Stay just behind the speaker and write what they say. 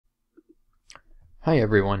Hi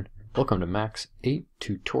everyone, welcome to Max 8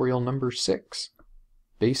 tutorial number 6.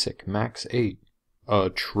 Basic Max 8.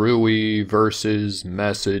 Attrui versus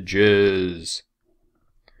messages.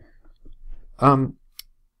 For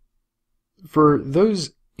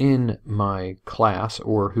those in my class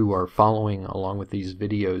or who are following along with these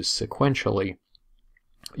videos sequentially,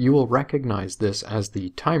 you will recognize this as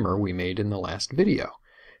the timer we made in the last video.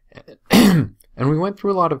 And we went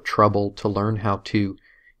through a lot of trouble to learn how to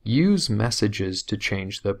use messages to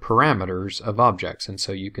change the parameters of objects. And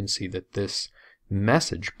so you can see that this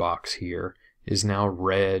message box here is now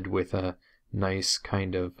red with a nice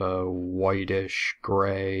kind of whitish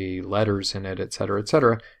gray letters in it, etc.,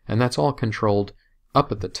 etc. And that's all controlled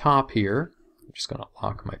up at the top here. I'm just going to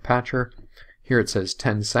lock my patcher. Here it says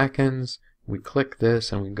 10 seconds. We click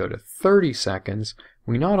this and we go to 30 seconds.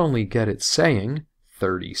 We not only get it saying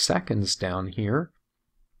 30 seconds down here,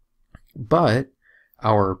 but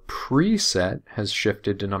our preset has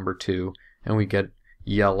shifted to number 2, and we get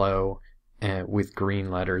yellow and with green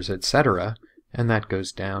letters, etc. And that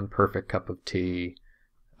goes down, perfect cup of tea,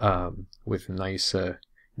 with nice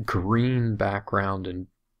green background and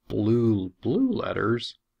blue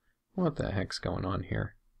letters. What the heck's going on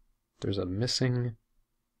here? There's a missing...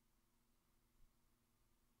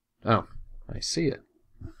 Oh, I see it.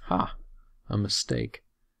 Ha! A mistake.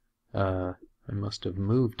 I must have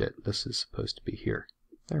moved it. This is supposed to be here.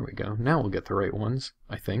 There we go. Now we'll get the right ones,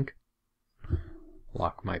 I think.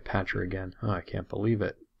 Lock my patcher again. Oh, I can't believe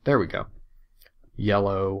it. There we go.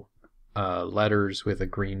 Yellow letters with a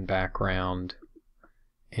green background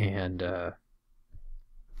and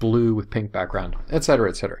blue with pink background, etc.,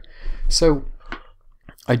 etc. So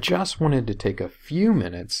I just wanted to take a few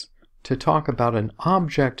minutes to talk about an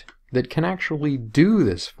object that can actually do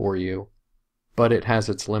this for you, but it has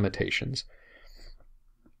its limitations.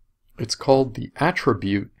 It's called the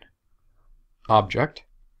attribute object.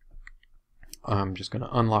 I'm just going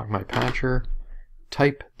to unlock my patcher,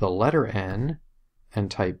 type the letter N, and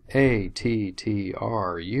type A-T-T-R-U-I.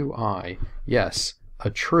 Yes,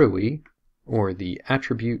 Attrui, or the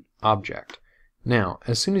attribute object. Now,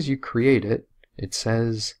 as soon as you create it, it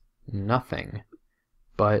says nothing.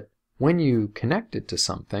 But when you connect it to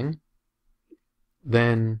something,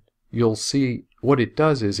 then you'll see what it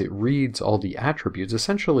does is it reads all the attributes.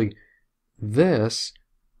 Essentially, this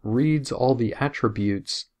reads all the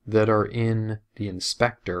attributes that are in the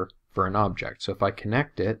inspector for an object. So if I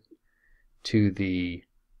connect it to the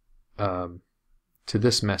to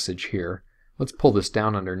this message here, let's pull this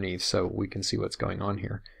down underneath so we can see what's going on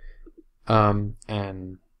here,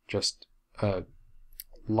 and just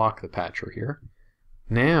lock the patcher here.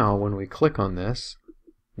 Now when we click on this,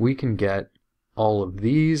 we can get all of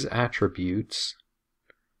these attributes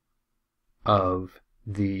of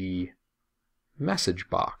the message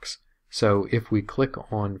box. So if we click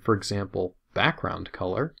on, for example, background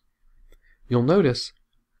color, you'll notice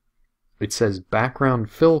it says background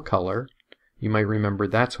fill color. You might remember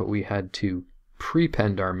that's what we had to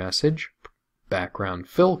prepend our message, background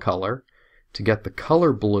fill color, to get the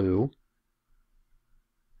color blue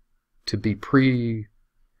to be prepended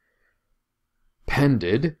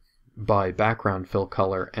by background fill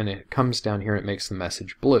color, and it comes down here and it makes the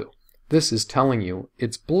message blue. This is telling you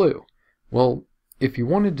it's blue. Well, if you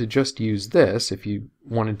wanted to just use this, if you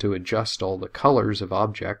wanted to adjust all the colors of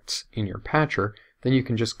objects in your patcher, then you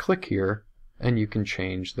can just click here and you can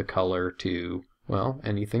change the color to, well,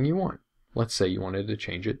 anything you want. Let's say you wanted to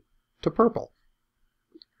change it to purple.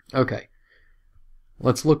 Okay,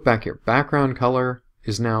 let's look back here. Background color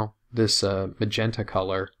is now this magenta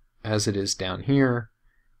color as it is down here.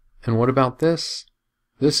 And what about this?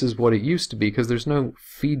 This is what it used to be because there's no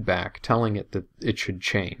feedback telling it that it should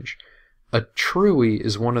change. Attrui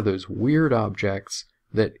is one of those weird objects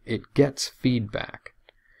that it gets feedback.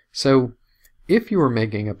 So if you were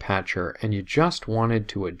making a patcher and you just wanted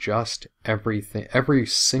to adjust everything, every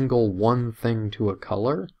single one thing to a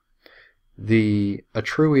color, the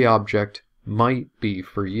Attrui object might be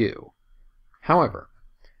for you. However,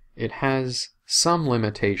 it has some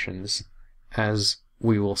limitations, as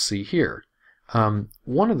we will see here.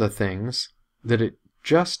 One of the things that it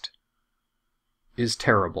just is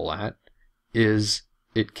terrible at is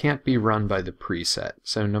it can't be run by the preset.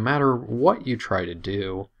 So no matter what you try to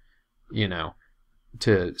do, you know,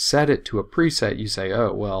 to set it to a preset, you say,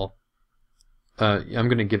 oh, well, I'm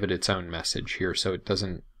going to give it its own message here so it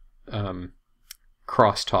doesn't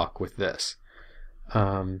crosstalk with this.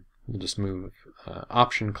 We'll just move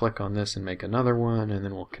option click on this and make another one, and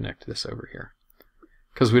then we'll connect this over here.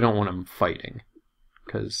 Because we don't want them fighting,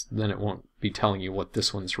 because then it won't be telling you what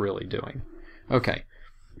this one's really doing. Okay,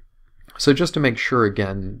 So just to make sure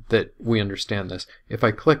again that we understand this, if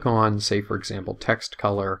I click on, say for example, text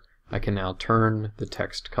color, I can now turn the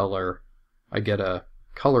text color. I get a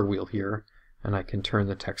color wheel here, and I can turn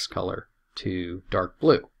the text color to dark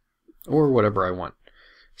blue, or whatever I want.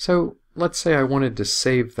 So let's say I wanted to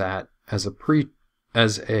save that as a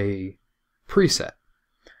preset.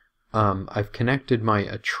 I've connected my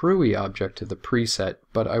Attrui object to the preset,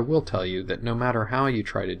 but I will tell you that no matter how you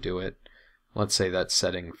try to do it, let's say that's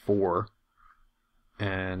setting 4,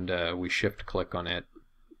 and we shift click on it.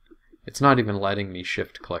 It's not even letting me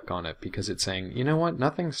shift click on it because it's saying, you know what,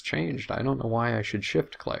 nothing's changed. I don't know why I should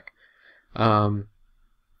shift click.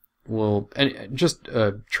 Well, just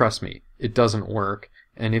trust me, it doesn't work.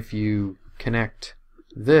 And if you connect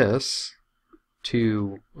this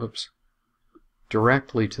to,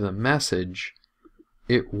 directly to the message,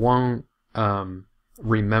 it won't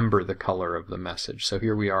remember the color of the message. So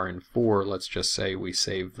here we are in 4. Let's just say we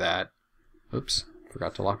save that. Oops,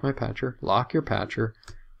 forgot to lock my patcher. Lock your patcher.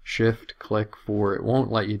 Shift click 4. It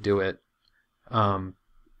won't let you do it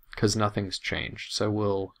because nothing's changed. So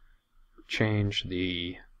we'll change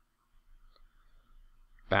the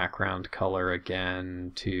background color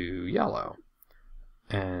again to yellow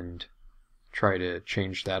and try to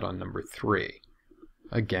change that on number 3.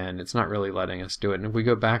 Again, it's not really letting us do it. And if we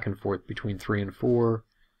go back and forth between 3 and 4,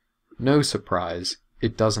 no surprise,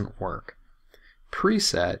 it doesn't work.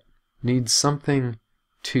 Preset needs something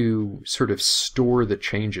to sort of store the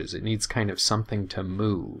changes. It needs kind of something to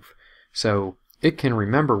move. So it can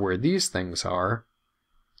remember where these things are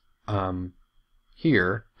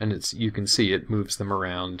here, and you can see it moves them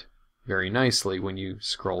around very nicely when you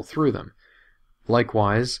scroll through them.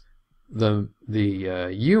 Likewise, the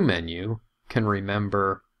U menu can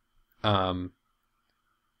remember, well,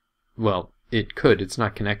 it could. It's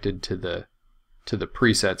not connected to the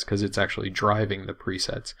presets because it's actually driving the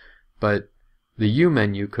presets. But the U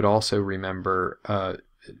menu could also remember,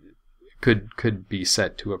 could be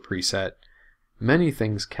set to a preset. Many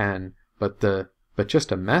things can, but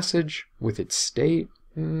just a message with its state,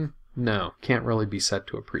 no, can't really be set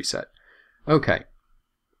to a preset. Okay,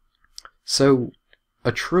 so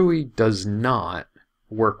Attrui does not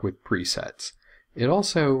work with presets. It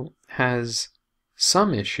also has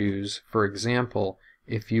some issues. For example,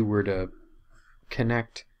 if you were to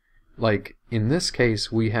connect, like in this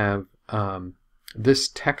case we have this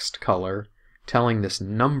text color telling this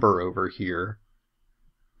number over here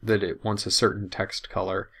that it wants a certain text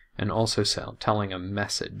color, and also telling a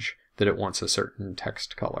message that it wants a certain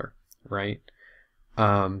text color, right?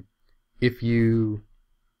 If you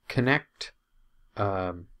connect,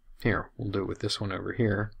 here, we'll do it with this one over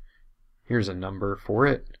here. Here's a number for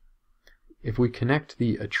it. If we connect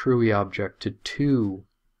the Attrui object to 2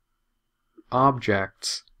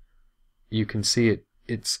 objects, you can see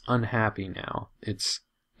it's unhappy now. It's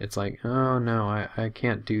like, oh no, I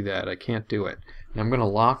can't do that. I can't do it. And I'm going to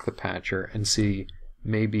lock the patcher and see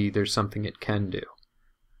maybe there's something it can do.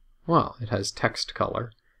 Well, it has text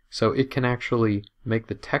color, so it can actually make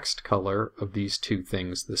the text color of these 2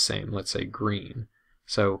 things the same. Let's say green.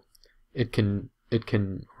 So it can,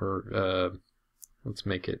 or let's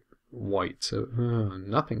make it white. So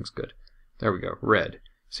nothing's good. There we go, red.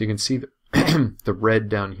 So you can see the red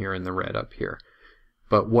down here and the red up here.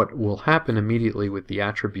 But what will happen immediately with the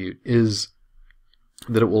attribute is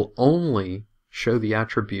that it will only show the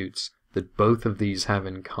attributes that both of these have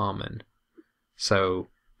in common. So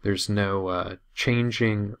there's no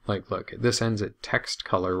changing, like look, this ends at text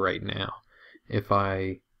color right now. If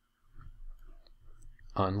I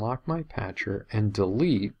unlock my patcher and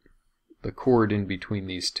delete the cord in between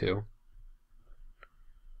these 2,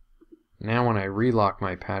 now when I relock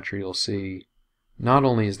my patcher, you'll see not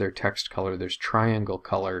only is there text color, there's triangle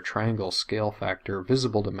color, triangle scale factor,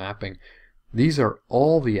 visible to mapping. These are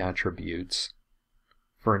all the attributes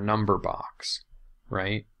for a number box,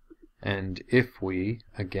 right? And if we,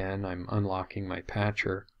 again, I'm unlocking my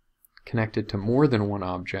patcher, connect it to more than one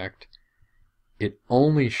object, it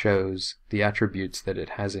only shows the attributes that it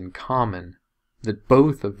has in common that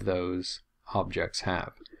both of those objects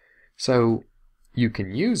have. So you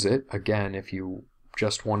can use it, again, if you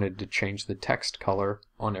just wanted to change the text color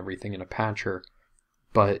on everything in a patcher,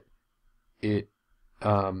 but it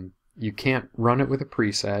you can't run it with a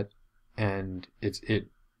preset, and it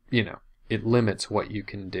limits what you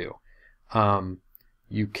can do.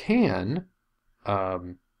 You can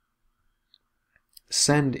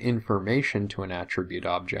send information to an attribute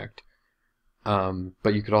object,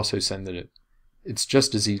 but you could also send that it's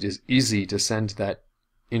just as easy to send that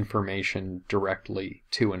information directly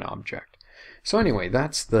to an object. So anyway,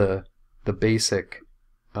 that's the basic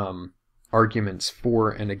arguments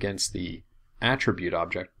for and against the attribute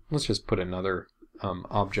object. Let's just put another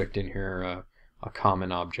object in here, a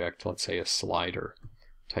common object, let's say a slider.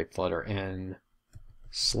 Type the letter N,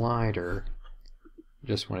 slider.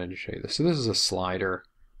 Just wanted to show you this. So this is a slider.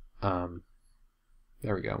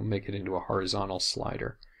 There we go. Make it into a horizontal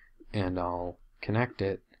slider, and I'll connect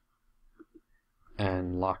it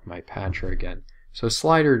and lock my patcher again. So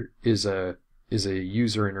slider is a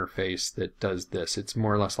user interface that does this. It's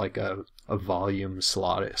more or less like a volume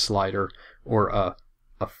slider or a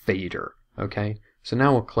fader. Okay. So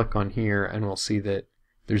now we'll click on here and we'll see that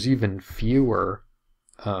there's even fewer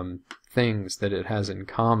things that it has in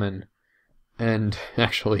common, and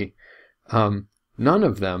actually none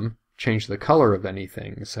of them change the color of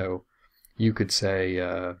anything. So you could say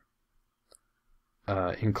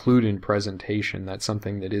include in presentation. That's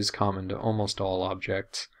something that is common to almost all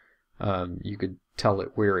objects. You could tell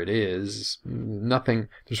it where it is. Nothing.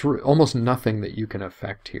 There's almost nothing that you can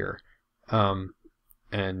affect here,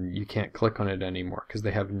 and you can't click on it anymore because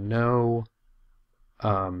they have no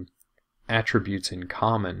attributes in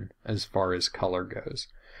common as far as color goes.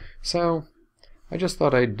 So I just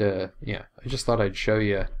thought I'd show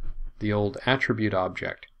you the old attribute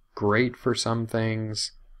object. Great for some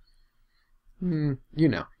things. You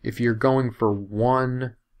know, if you're going for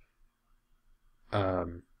one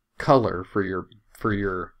color for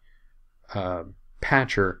your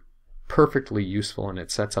patcher, perfectly useful, and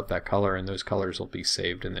it sets up that color, and those colors will be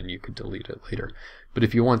saved, and then you could delete it later. But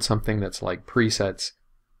if you want something that's like presets,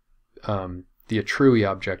 the Attrui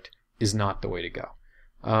object is not the way to go.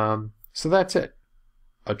 So that's it.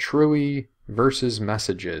 Attrui versus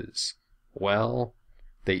messages. Well,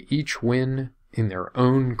 they each win in their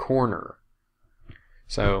own corner.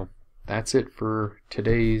 So that's it for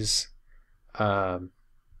today's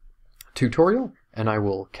tutorial, and I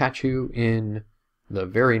will catch you in the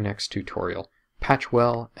very next tutorial. Patch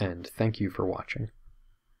well, and thank you for watching.